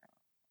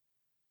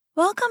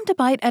Welcome to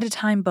Bite at a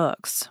Time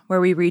Books,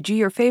 where we read you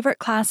your favorite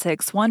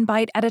classics one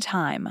bite at a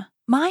time.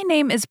 My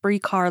name is Bree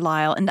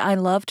Carlisle, and I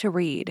love to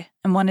read,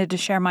 and wanted to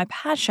share my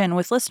passion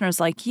with listeners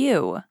like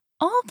you.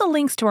 All of the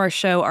links to our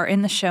show are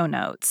in the show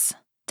notes.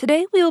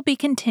 Today we will be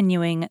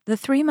continuing The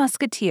Three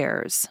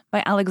Musketeers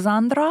by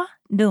Alexandre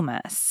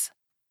Dumas.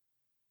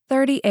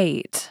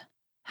 38.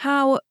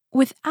 How,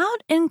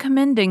 without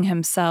incommending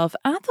himself,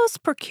 Athos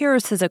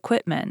procures his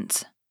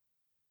equipment.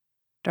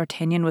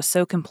 D'Artagnan was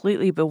so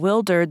completely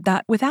bewildered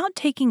that, without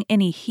taking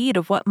any heed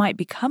of what might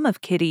become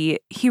of Kitty,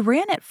 he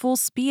ran at full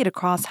speed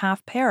across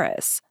half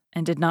Paris,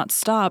 and did not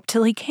stop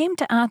till he came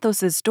to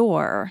Athos's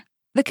door.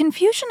 The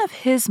confusion of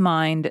his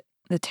mind,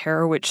 the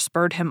terror which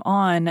spurred him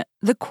on,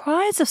 the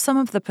cries of some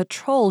of the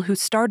patrol who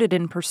started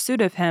in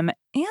pursuit of him,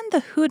 and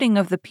the hooting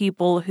of the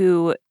people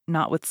who,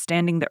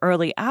 notwithstanding the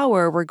early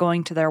hour, were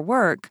going to their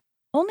work,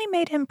 only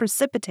made him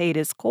precipitate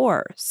his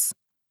course.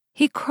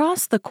 He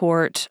crossed the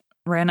court,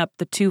 ran up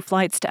the 2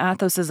 flights to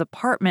Athos's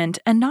apartment,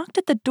 and knocked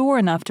at the door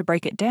enough to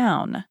break it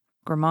down.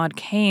 Grimaud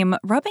came,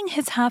 rubbing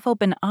his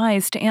half-open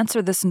eyes to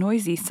answer this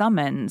noisy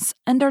summons,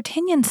 and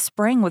D'Artagnan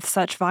sprang with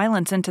such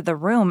violence into the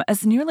room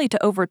as nearly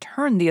to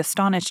overturn the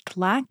astonished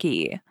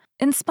lackey.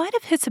 In spite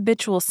of his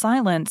habitual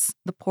silence,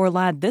 the poor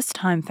lad this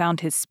time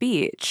found his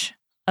speech.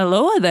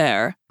 "Halloa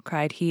there!"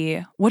 cried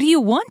he. "What do you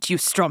want, you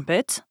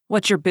strumpet?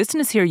 What's your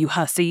business here, you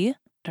hussy?"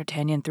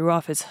 D'Artagnan threw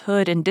off his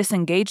hood and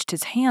disengaged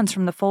his hands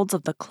from the folds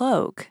of the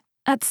cloak.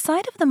 At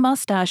sight of the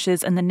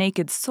mustaches and the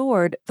naked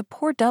sword, the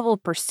poor devil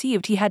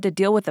perceived he had to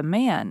deal with a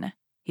man.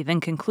 He then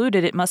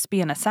concluded it must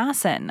be an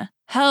assassin.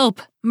 "Help!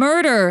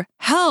 Murder!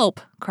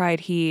 Help!"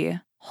 cried he.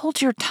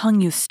 "Hold your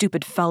tongue, you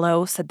stupid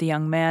fellow," said the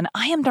young man.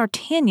 "I am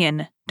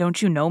D'Artagnan.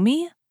 Don't you know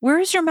me? Where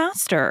is your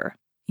master?"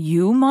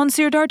 "You,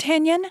 Monsieur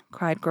D'Artagnan?"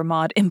 cried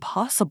Grimaud.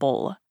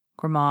 "Impossible."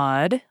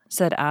 "Grimaud,"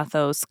 said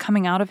Athos,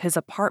 coming out of his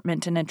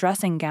apartment in a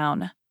dressing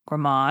gown.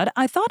 "Grimaud,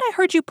 I thought I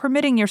heard you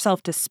permitting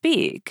yourself to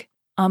speak."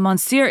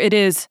 Monsieur, it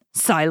is—"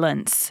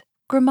 "Silence!"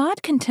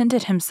 Grimaud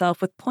contented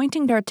himself with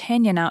pointing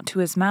D'Artagnan out to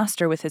his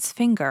master with his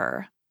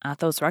finger.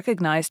 Athos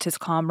recognized his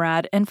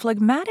comrade, and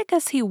phlegmatic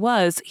as he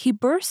was, he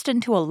burst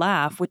into a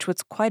laugh which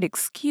was quite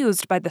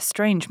excused by the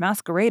strange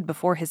masquerade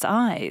before his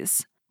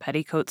eyes.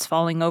 Petticoats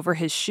falling over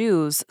his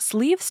shoes,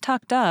 sleeves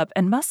tucked up,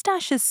 and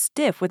mustaches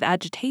stiff with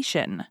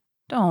agitation.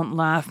 "Don't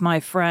laugh, my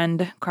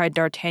friend," cried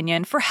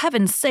D'Artagnan. "For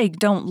heaven's sake,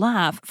 don't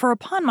laugh, for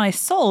upon my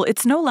soul,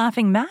 it's no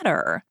laughing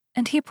matter."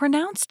 And he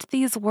pronounced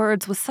these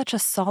words with such a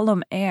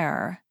solemn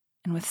air,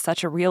 and with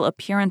such a real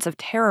appearance of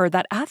terror,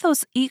 that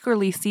Athos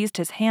eagerly seized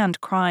his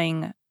hand,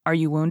 crying, "Are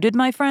you wounded,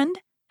 my friend?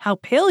 How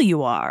pale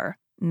you are!"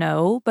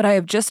 "No, but I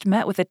have just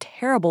met with a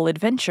terrible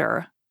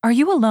adventure. Are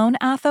you alone,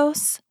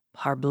 Athos?"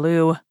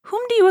 "Parbleu,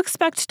 whom do you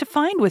expect to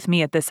find with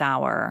me at this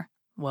hour?"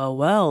 "Well,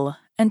 well,"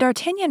 and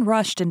D'Artagnan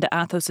rushed into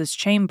Athos's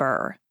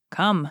chamber.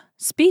 "Come,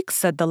 speak,"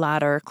 said the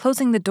latter,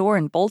 closing the door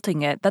and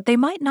bolting it, that they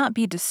might not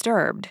be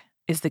disturbed.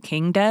 "Is the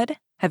king dead?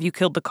 Have you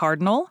killed the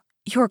cardinal?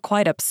 You are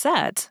quite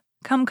upset.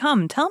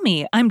 Come, tell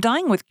me. I'm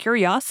dying with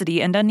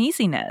curiosity and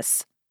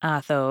uneasiness."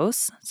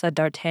 "Athos," said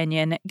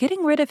D'Artagnan,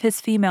 getting rid of his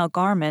female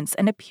garments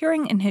and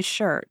appearing in his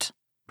shirt,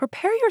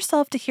 "prepare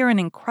yourself to hear an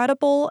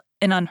incredible,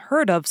 an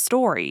unheard-of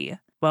story."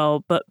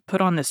 "Well, but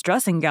put on this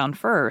dressing gown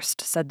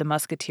first," said the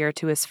musketeer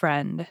to his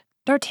friend.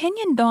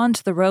 D'Artagnan donned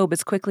the robe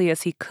as quickly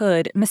as he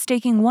could,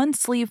 mistaking one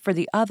sleeve for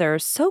the other,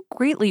 so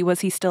greatly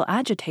was he still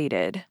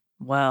agitated.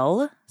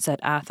 "Well?"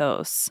 said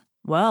Athos.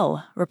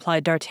 "Well,"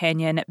 replied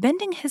D'Artagnan,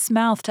 bending his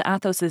mouth to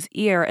Athos's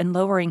ear and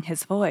lowering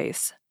his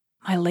voice.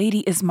 "My lady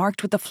is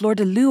marked with a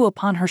fleur-de-lis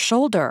upon her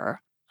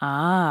shoulder."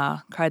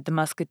 "Ah," cried the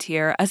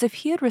musketeer, as if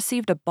he had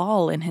received a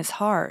ball in his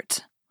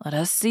heart. "Let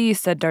us see,"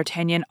 said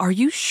D'Artagnan. "Are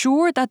you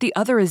sure that the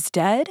other is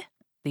dead?"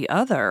 "The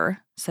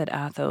other?" said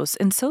Athos,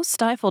 in so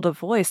stifled a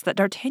voice that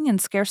D'Artagnan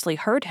scarcely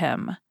heard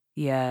him.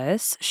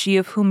 "Yes, she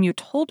of whom you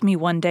told me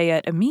one day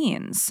at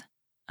Amiens."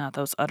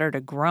 Athos uttered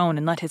a groan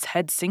and let his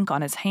head sink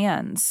on his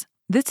hands.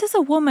 "This is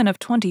a woman of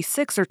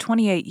 26 or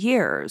 28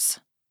 years.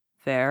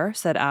 "Fair,"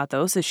 said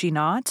Athos, "is she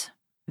not?"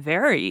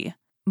 "Very.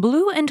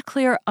 Blue and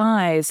clear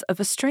eyes, of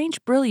a strange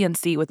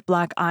brilliancy, with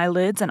black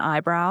eyelids and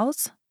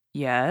eyebrows."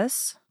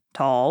 "Yes."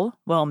 "Tall,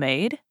 well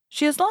made."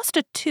 "She has lost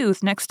a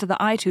tooth next to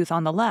the eye tooth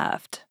on the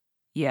left."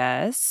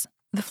 "Yes."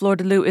 "The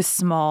fleur-de-lis is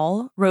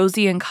small,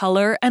 rosy in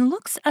color, and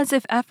looks as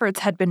if efforts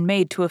had been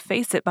made to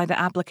efface it by the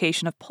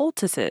application of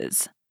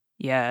poultices."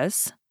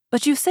 "Yes."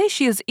 "But you say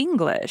she is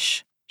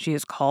English." "She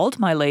is called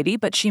my lady,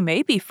 but she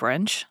may be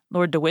French.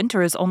 Lord de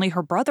Winter is only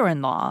her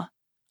brother-in-law."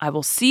 "I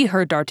will see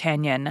her,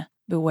 D'Artagnan."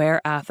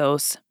 "Beware,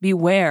 Athos,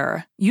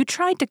 beware. You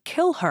tried to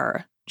kill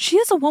her. She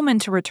is a woman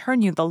to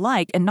return you the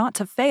like, and not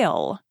to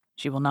fail.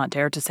 She will not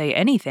dare to say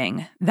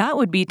anything. That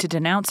would be to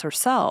denounce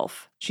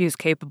herself. She is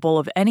capable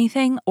of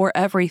anything or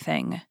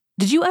everything.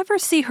 Did you ever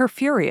see her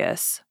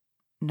furious?"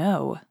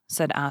 "No,"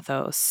 said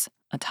Athos.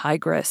 "A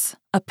tigress,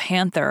 a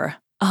panther.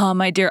 Ah,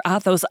 my dear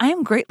Athos, I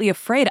am greatly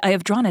afraid I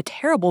have drawn a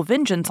terrible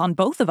vengeance on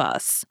both of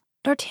us."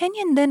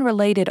 D'Artagnan then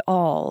related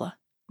all,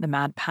 the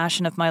mad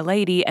passion of my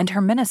lady and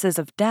her menaces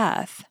of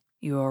death.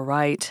 "You are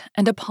right,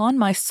 and upon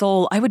my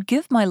soul I would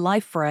give my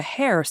life for a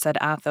hair," said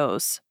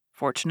Athos.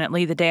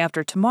 "Fortunately, the day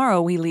after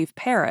tomorrow we leave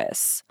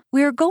Paris.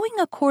 We are going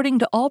according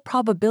to all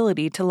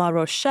probability to La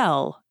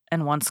Rochelle,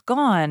 and once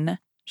gone,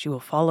 she will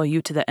follow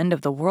you to the end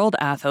of the world,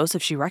 Athos,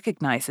 if she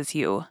recognizes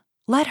you.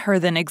 Let her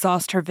then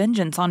exhaust her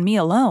vengeance on me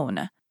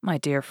alone. My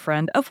dear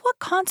friend, of what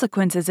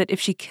consequence is it if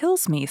she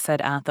kills me?"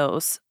 said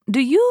Athos.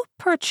 "Do you,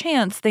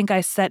 perchance, think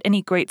I set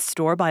any great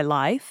store by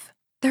life?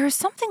 There is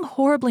something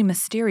horribly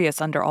mysterious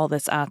under all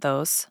this,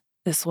 Athos.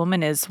 This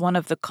woman is one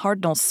of the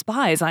cardinal's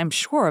spies, I am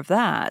sure of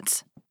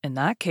that. In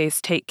that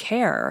case, take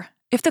care.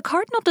 If the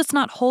cardinal does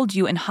not hold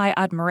you in high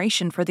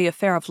admiration for the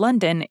affair of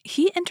London,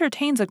 he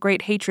entertains a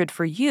great hatred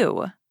for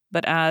you.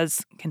 But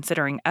as,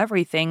 considering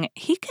everything,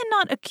 he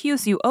cannot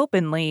accuse you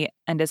openly,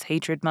 and his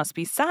hatred must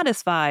be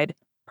satisfied,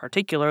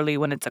 particularly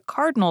when it's a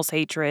cardinal's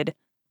hatred,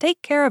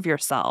 take care of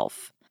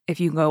yourself. If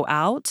you go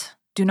out,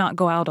 do not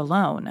go out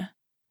alone.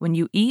 When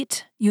you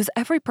eat, use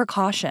every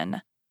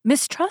precaution.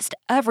 Mistrust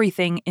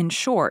everything, in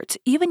short,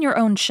 even your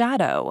own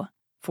shadow."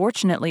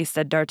 "Fortunately,"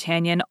 said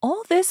D'Artagnan,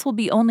 "all this will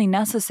be only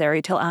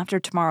necessary till after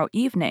tomorrow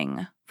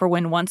evening, for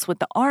when once with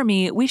the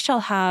army, we shall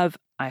have,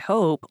 I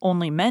hope,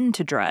 only men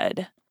to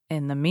dread."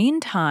 "In the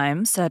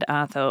meantime," said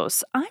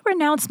Athos, "I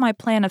renounce my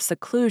plan of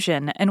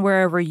seclusion, and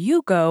wherever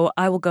you go,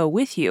 I will go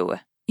with you.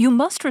 You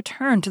must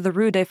return to the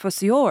Rue des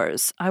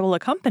Fossoyeurs. I will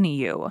accompany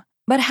you."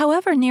 "But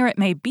however near it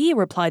may be,"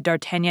 replied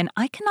D'Artagnan,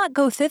 "I cannot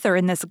go thither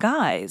in this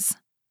guise."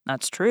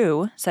 "That's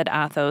true," said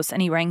Athos,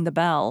 and he rang the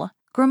bell.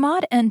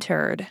 Grimaud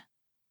entered.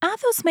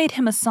 Athos made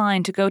him a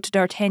sign to go to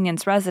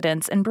D'Artagnan's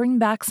residence and bring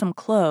back some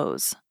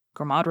clothes.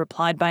 Grimaud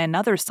replied by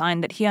another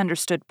sign that he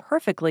understood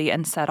perfectly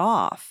and set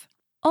off.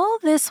 "All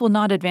this will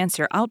not advance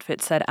your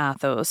outfit," said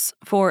Athos,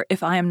 "for,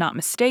 if I am not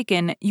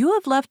mistaken, you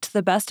have left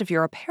the best of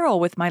your apparel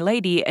with my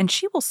lady, and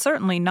she will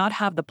certainly not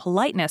have the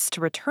politeness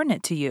to return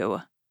it to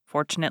you.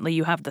 Fortunately,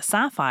 you have the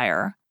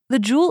sapphire. The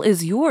jewel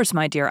is yours,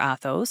 my dear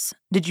Athos.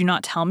 Did you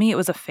not tell me it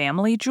was a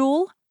family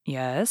jewel?"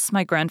 "Yes,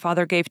 my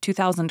grandfather gave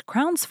 2,000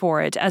 crowns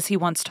for it, as he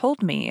once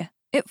told me.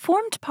 It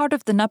formed part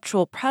of the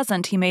nuptial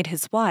present he made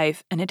his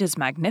wife, and it is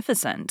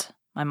magnificent.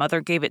 My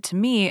mother gave it to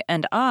me,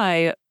 and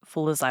I,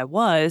 fool as I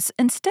was,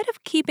 instead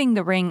of keeping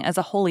the ring as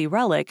a holy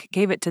relic,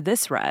 gave it to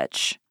this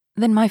wretch."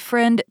 "Then, my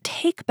friend,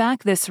 take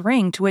back this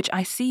ring to which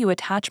I see you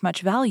attach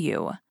much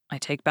value." "I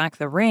take back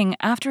the ring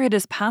after it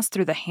has passed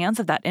through the hands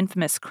of that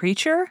infamous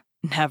creature?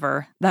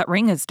 Never. That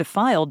ring is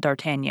defiled,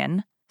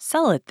 D'Artagnan.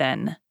 Sell it,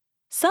 then."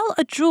 "Sell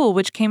a jewel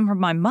which came from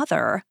my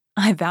mother?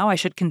 I vow I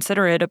should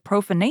consider it a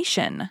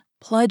profanation."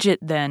 "Pledge it,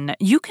 then.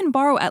 You can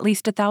borrow at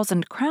least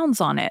 1,000 crowns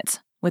on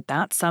it. With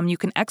that sum you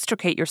can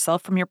extricate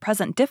yourself from your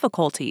present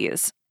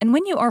difficulties, and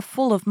when you are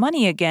full of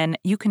money again,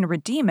 you can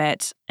redeem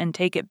it, and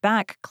take it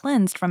back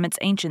cleansed from its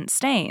ancient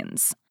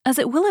stains, as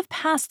it will have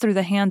passed through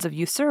the hands of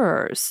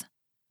usurers."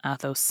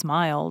 Athos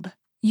smiled.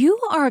 "You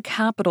are a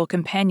capital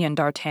companion,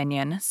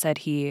 D'Artagnan," said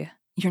he.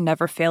 "Your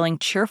never-failing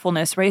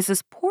cheerfulness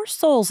raises poor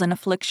souls in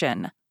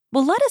affliction.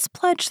 Well, let us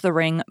pledge the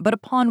ring, but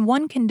upon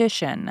one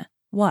condition."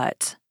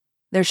 "What?"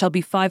 "There shall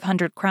be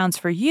 500 crowns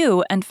for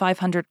you and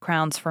 500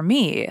 crowns for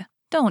me."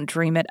 "Don't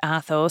dream it,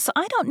 Athos.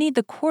 I don't need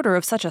the quarter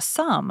of such a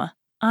sum.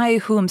 I,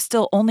 who am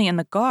still only in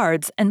the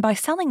guards, and by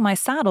selling my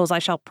saddles I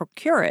shall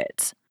procure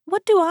it.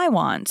 What do I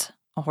want?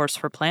 A horse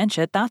for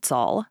Planchet, that's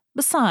all.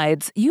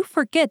 Besides, you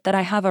forget that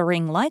I have a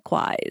ring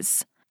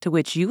likewise, to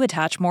which you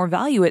attach more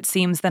value, it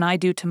seems, than I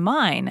do to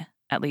mine.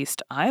 At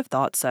least, I have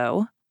thought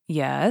so."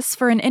 "Yes,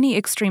 for in any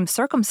extreme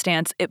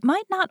circumstance, it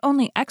might not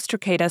only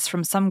extricate us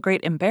from some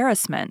great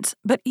embarrassment,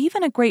 but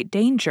even a great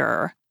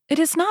danger. It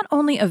is not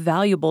only a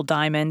valuable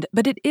diamond,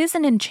 but it is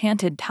an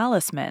enchanted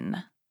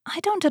talisman. I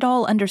don't at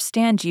all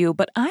understand you,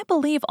 but I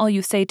believe all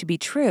you say to be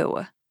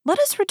true. Let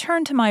us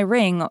return to my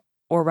ring,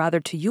 or rather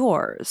to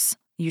yours.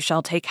 You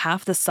shall take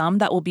half the sum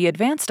that will be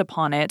advanced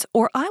upon it,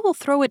 or I will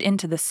throw it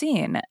into the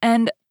Seine,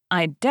 and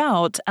I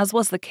doubt, as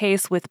was the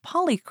case with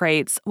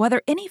Polycrates,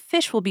 whether any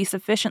fish will be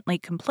sufficiently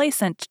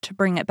complacent to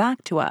bring it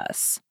back to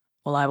us."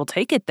 "Well, I will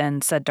take it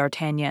then," said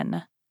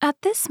D'Artagnan.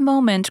 At this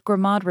moment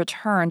Grimaud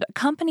returned,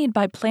 accompanied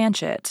by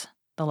Planchet.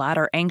 The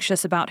latter,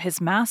 anxious about his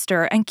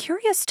master and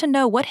curious to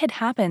know what had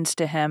happened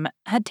to him,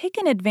 had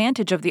taken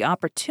advantage of the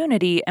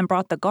opportunity and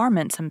brought the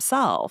garments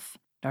himself.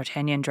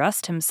 D'Artagnan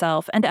dressed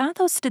himself, and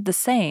Athos did the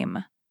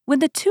same. When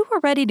the two were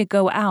ready to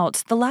go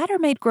out, the latter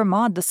made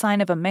Grimaud the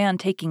sign of a man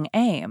taking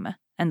aim,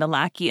 and the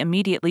lackey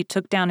immediately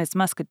took down his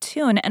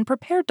musketoon and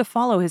prepared to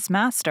follow his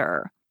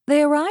master.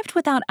 They arrived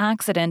without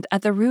accident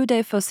at the Rue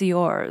des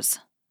Fossoyeurs.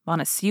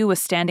 Bonacieux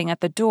was standing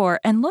at the door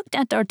and looked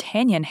at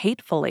D'Artagnan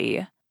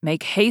hatefully.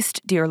 "Make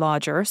haste, dear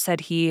lodger,"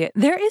 said he.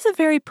 "There is a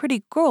very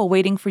pretty girl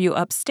waiting for you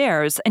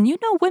upstairs, and you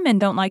know women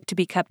don't like to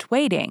be kept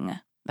waiting."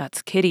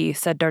 "That's Kitty,"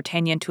 said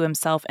D'Artagnan to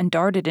himself, and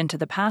darted into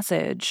the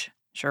passage.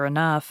 Sure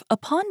enough,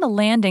 upon the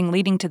landing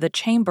leading to the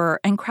chamber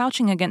and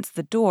crouching against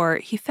the door,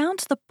 he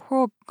found the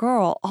poor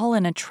girl all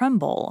in a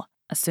tremble.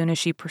 As soon as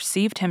she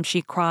perceived him,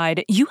 she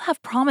cried, "You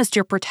have promised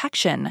your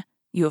protection."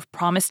 You have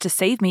promised to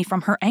save me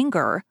from her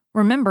anger.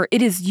 Remember,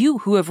 it is you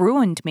who have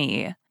ruined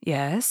me."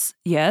 "Yes,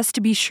 yes,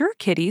 to be sure,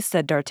 Kitty,"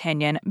 said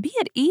D'Artagnan. "Be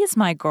at ease,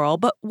 my girl,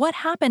 but what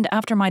happened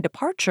after my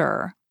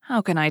departure?"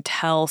 "How can I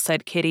tell?"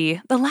 said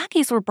Kitty. "The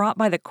lackeys were brought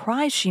by the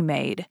cries she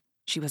made.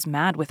 She was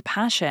mad with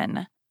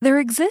passion. There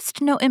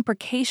exists no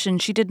imprecation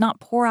she did not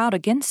pour out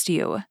against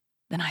you.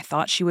 Then I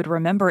thought she would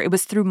remember it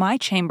was through my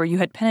chamber you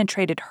had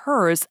penetrated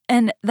hers,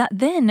 and that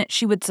then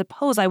she would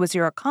suppose I was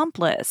your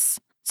accomplice.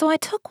 So I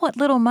took what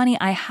little money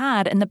I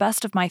had and the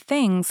best of my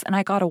things, and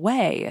I got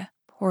away.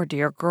 Poor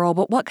dear girl,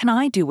 but what can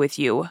I do with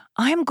you?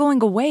 I am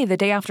going away the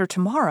day after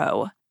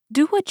tomorrow.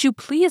 Do what you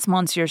please,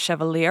 Monsieur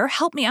Chevalier.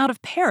 Help me out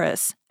of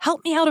Paris.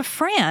 Help me out of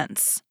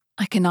France."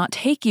 "I cannot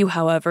take you,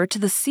 however, to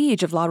the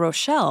siege of La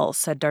Rochelle,"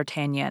 said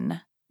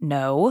D'Artagnan.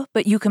 "No,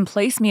 but you can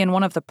place me in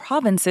one of the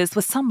provinces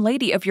with some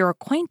lady of your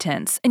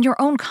acquaintance, in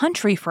your own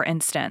country, for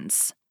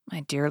instance."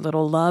 "My dear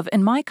little love,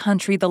 in my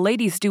country the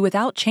ladies do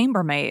without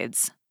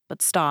chambermaids.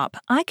 But stop,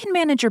 I can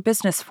manage your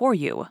business for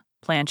you.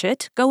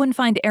 Planchet, go and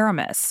find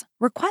Aramis.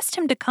 Request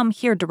him to come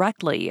here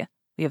directly.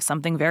 We have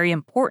something very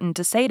important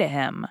to say to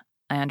him."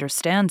 "I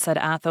understand," said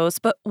Athos,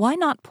 "but why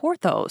not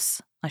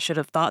Porthos? I should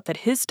have thought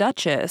that his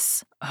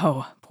duchess—"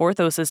 "Oh,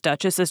 Porthos's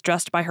duchess is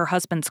dressed by her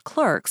husband's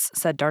clerks,"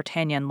 said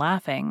D'Artagnan,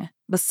 laughing.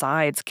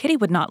 "Besides, Kitty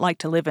would not like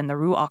to live in the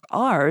Rue aux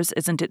Arts,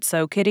 isn't it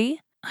so,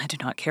 Kitty?" "I do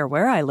not care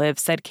where I live,"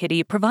 said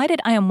Kitty,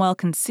 "provided I am well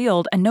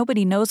concealed and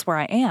nobody knows where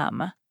I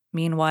am.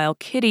 Meanwhile,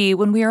 Kitty,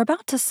 when we are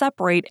about to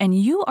separate and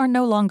you are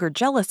no longer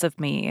jealous of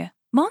me—"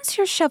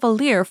 "Monsieur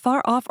Chevalier,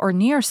 far off or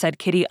near," said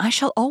Kitty, "I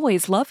shall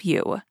always love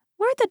you."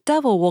 "Where the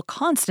devil will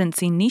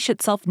constancy niche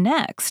itself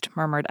next?"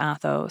 murmured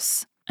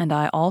Athos. "And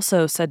I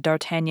also," said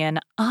D'Artagnan,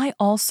 "I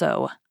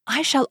also.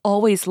 I shall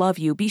always love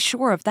you, be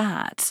sure of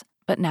that.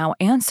 But now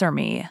answer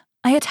me.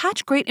 I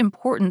attach great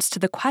importance to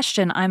the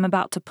question I am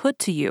about to put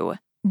to you.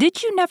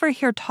 Did you never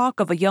hear talk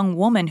of a young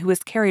woman who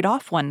was carried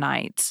off one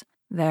night?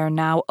 There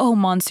now, oh,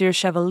 Monsieur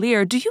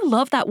Chevalier, do you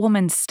love that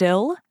woman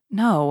still?"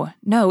 No,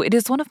 it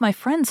is one of my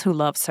friends who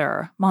loves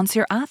her,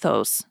 Monsieur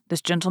Athos,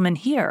 this gentleman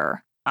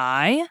here."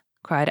 "I?"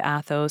 cried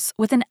Athos,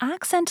 with an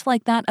accent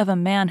like that of a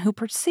man who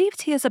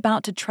perceives he is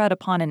about to tread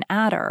upon an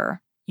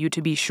adder. "You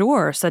to be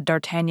sure," said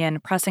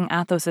D'Artagnan, pressing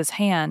Athos's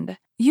hand.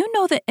 "You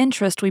know the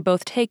interest we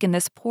both take in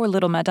this poor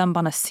little Madame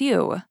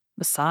Bonacieux.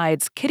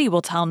 Besides, Kitty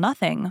will tell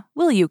nothing.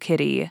 Will you,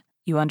 Kitty?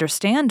 You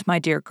understand, my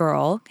dear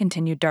girl,"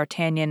 continued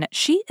D'Artagnan,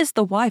 "she is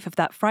the wife of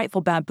that frightful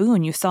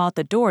baboon you saw at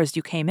the door as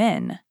you came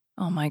in.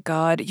 Oh my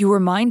God, you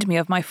remind me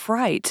of my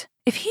fright.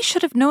 If he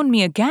should have known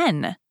me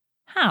again!"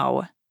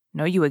 "How?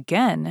 Know you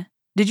again?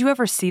 Did you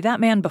ever see that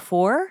man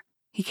before?"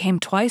 "He came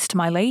twice to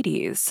my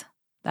lady's."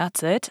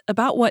 "That's it.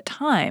 About what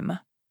time?"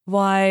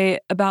 "Why,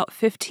 about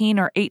 15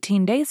 or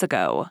 18 days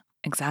ago."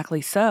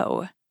 "Exactly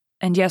so."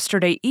 "And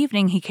yesterday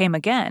evening he came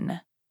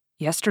again."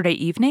 "Yesterday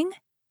evening?"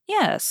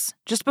 "Yes,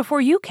 just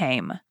before you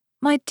came."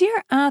 "My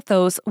dear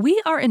Athos,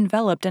 we are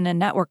enveloped in a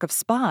network of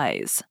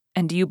spies.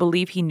 And do you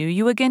believe he knew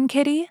you again,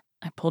 Kitty?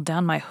 I pulled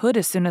down my hood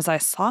as soon as I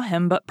saw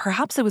him, but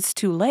perhaps it was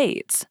too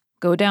late.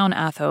 Go down,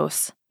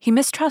 Athos. He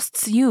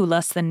mistrusts you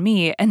less than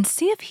me, and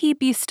see if he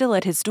be still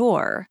at his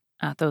door."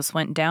 Athos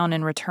went down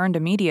and returned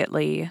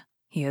immediately.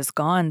 "He is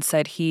gone,"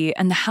 said he,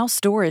 "and the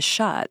house door is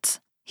shut.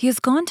 He has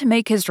gone to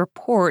make his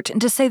report and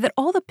to say that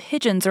all the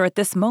pigeons are at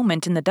this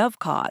moment in the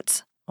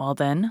dovecot." "Well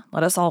then,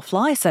 let us all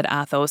fly," said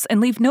Athos, "and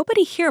leave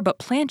nobody here but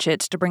Planchet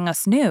to bring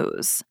us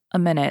news. A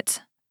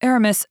minute.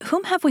 Aramis,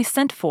 whom have we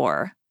sent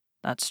for?"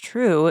 "That's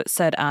true,"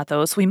 said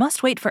Athos, "we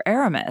must wait for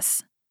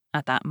Aramis."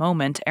 At that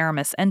moment,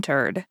 Aramis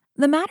entered.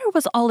 The matter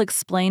was all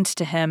explained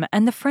to him,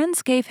 and the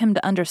friends gave him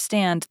to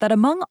understand that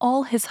among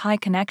all his high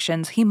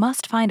connections he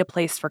must find a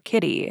place for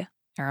Kitty.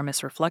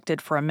 Aramis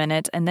reflected for a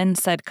minute and then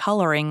said,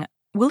 coloring,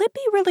 "Will it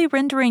be really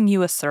rendering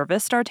you a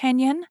service,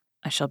 D'Artagnan?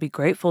 I shall be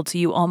grateful to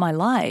you all my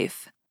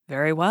life."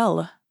 "Very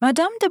well.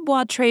 Madame de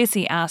Bois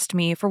Tracy asked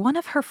me for one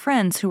of her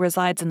friends who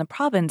resides in the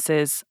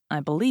provinces, I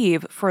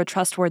believe, for a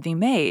trustworthy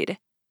maid.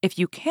 If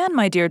you can,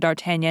 my dear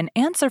D'Artagnan,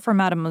 answer for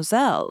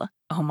Mademoiselle.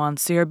 Oh,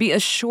 monsieur, be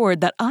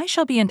assured that I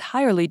shall be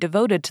entirely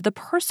devoted to the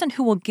person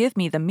who will give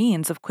me the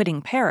means of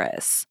quitting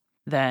Paris."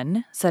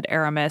 "Then," said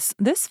Aramis,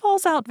 "this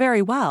falls out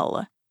very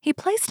well." He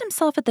placed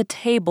himself at the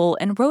table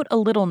and wrote a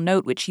little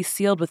note which he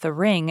sealed with a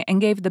ring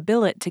and gave the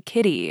billet to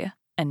Kitty.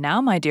 "And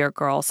now, my dear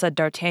girl," said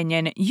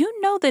D'Artagnan, "you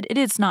know that it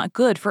is not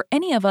good for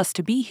any of us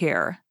to be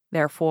here.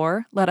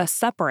 Therefore, let us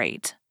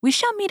separate. We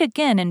shall meet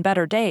again in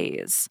better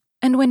days."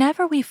 "And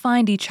whenever we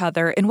find each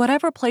other, in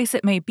whatever place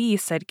it may be,"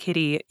 said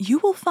Kitty, "you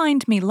will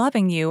find me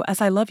loving you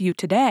as I love you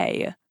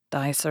today."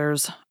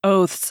 "Dicers,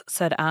 oaths,"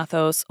 said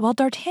Athos, while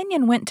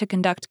D'Artagnan went to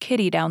conduct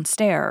Kitty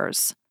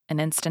downstairs. An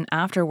instant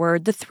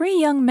afterward, the three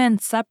young men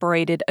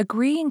separated,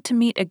 agreeing to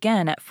meet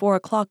again at 4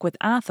 o'clock with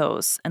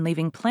Athos, and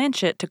leaving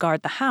Planchet to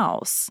guard the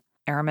house.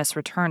 Aramis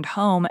returned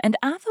home, and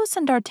Athos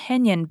and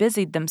D'Artagnan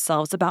busied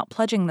themselves about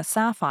pledging the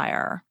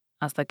sapphire.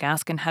 As the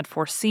Gascon had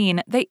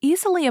foreseen, they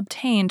easily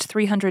obtained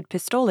 300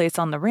 pistoles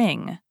on the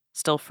ring.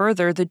 Still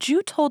further, the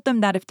Jew told them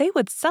that if they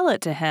would sell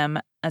it to him,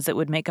 as it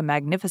would make a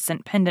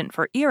magnificent pendant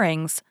for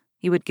earrings,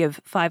 He would give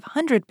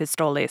 500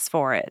 pistoles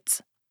for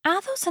it.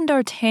 Athos and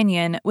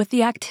D'Artagnan, with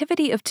the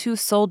activity of 2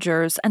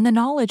 soldiers and the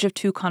knowledge of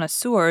 2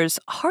 connoisseurs,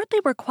 hardly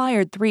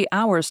required 3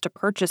 hours to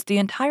purchase the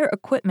entire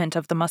equipment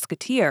of the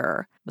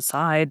musketeer.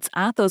 Besides,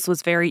 Athos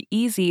was very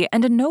easy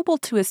and a noble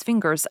to his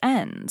fingers'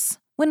 ends.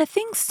 When a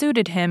thing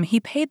suited him, he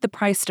paid the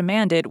price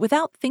demanded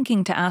without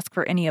thinking to ask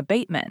for any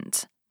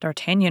abatement.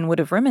 D'Artagnan would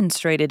have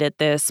remonstrated at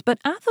this, but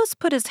Athos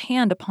put his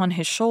hand upon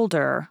his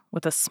shoulder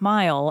with a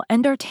smile,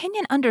 and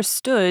D'Artagnan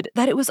understood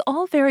that it was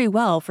all very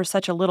well for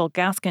such a little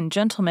Gascon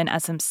gentleman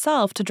as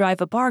himself to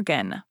drive a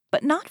bargain,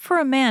 but not for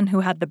a man who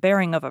had the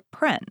bearing of a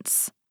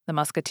prince. The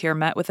musketeer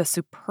met with a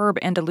superb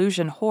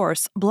Andalusian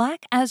horse,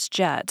 black as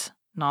jet,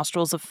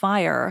 nostrils of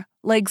fire,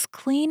 legs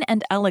clean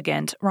and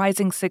elegant,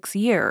 rising 6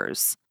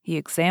 years. He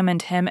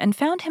examined him and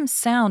found him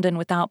sound and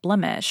without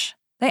blemish.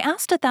 They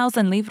asked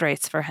 1,000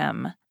 livres for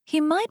him. He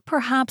might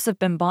perhaps have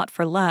been bought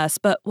for less,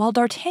 but while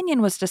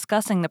D'Artagnan was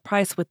discussing the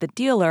price with the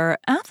dealer,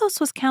 Athos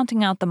was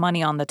counting out the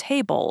money on the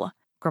table.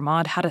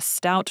 Grimaud had a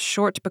stout,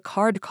 short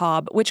Picard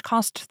cob which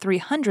cost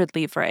 300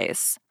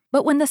 livres.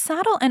 But when the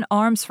saddle and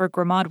arms for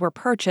Grimaud were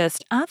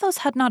purchased, Athos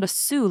had not a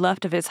sou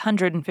left of his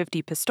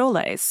 150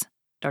 pistoles.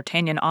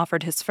 D'Artagnan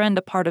offered his friend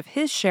a part of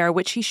his share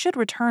which he should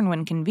return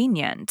when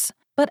convenient.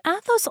 But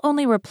Athos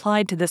only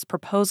replied to this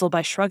proposal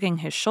by shrugging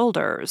his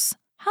shoulders.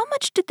 "How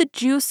much did the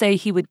Jew say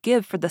he would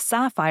give for the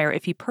sapphire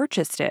if he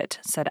purchased it?"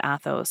 said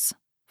Athos.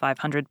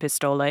 500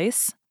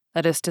 pistoles.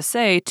 That is to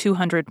say,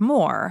 200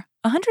 more.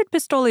 100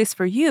 pistoles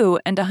for you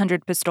and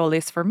 100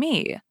 pistoles for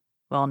me.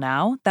 Well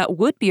now, that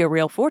would be a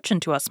real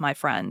fortune to us, my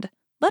friend.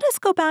 Let us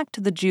go back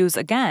to the Jews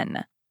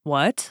again.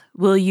 What?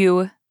 Will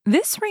you?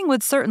 This ring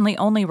would certainly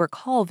only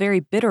recall very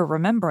bitter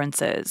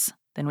remembrances.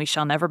 Then we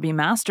shall never be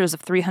masters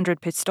of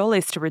 300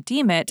 pistoles to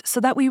redeem it, so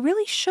that we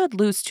really should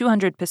lose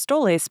 200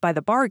 pistoles by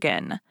the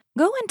bargain.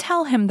 Go and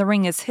tell him the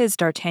ring is his,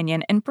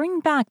 D'Artagnan, and bring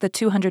back the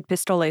 200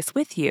 pistoles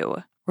with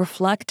you.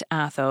 Reflect,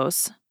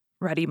 Athos.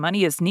 Ready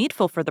money is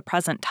needful for the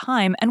present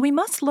time, and we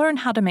must learn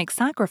how to make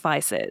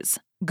sacrifices.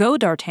 Go,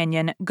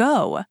 D'Artagnan,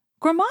 go.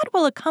 Grimaud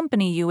will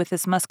accompany you with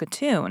his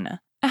musketoon.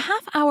 A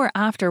half-hour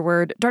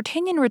afterward,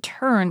 D'Artagnan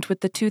returned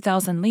with the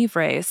 2,000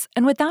 livres,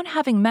 and without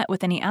having met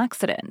with any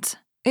accident.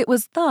 It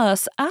was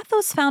thus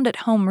Athos found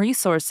at home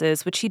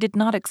resources which he did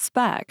not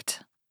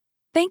expect.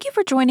 Thank you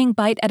for joining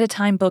Bite at a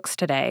Time Books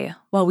today,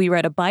 while we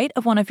read a bite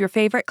of one of your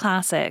favorite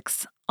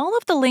classics. All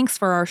of the links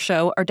for our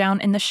show are down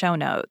in the show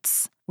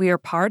notes. We are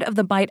part of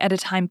the Bite at a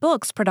Time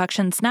Books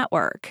Productions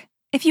Network.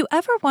 If you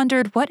ever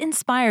wondered what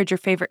inspired your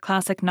favorite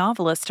classic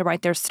novelists to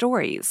write their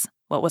stories,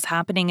 what was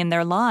happening in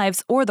their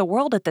lives or the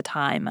world at the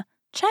time,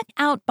 check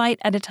out Bite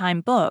at a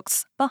Time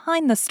Books,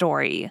 Behind the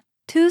Story.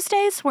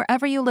 Tuesdays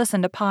wherever you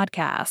listen to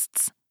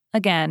podcasts.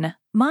 Again,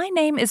 my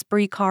name is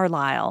Bree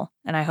Carlisle,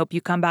 and I hope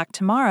you come back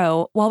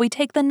tomorrow while we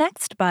take the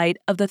next bite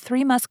of the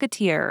Three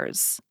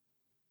Musketeers.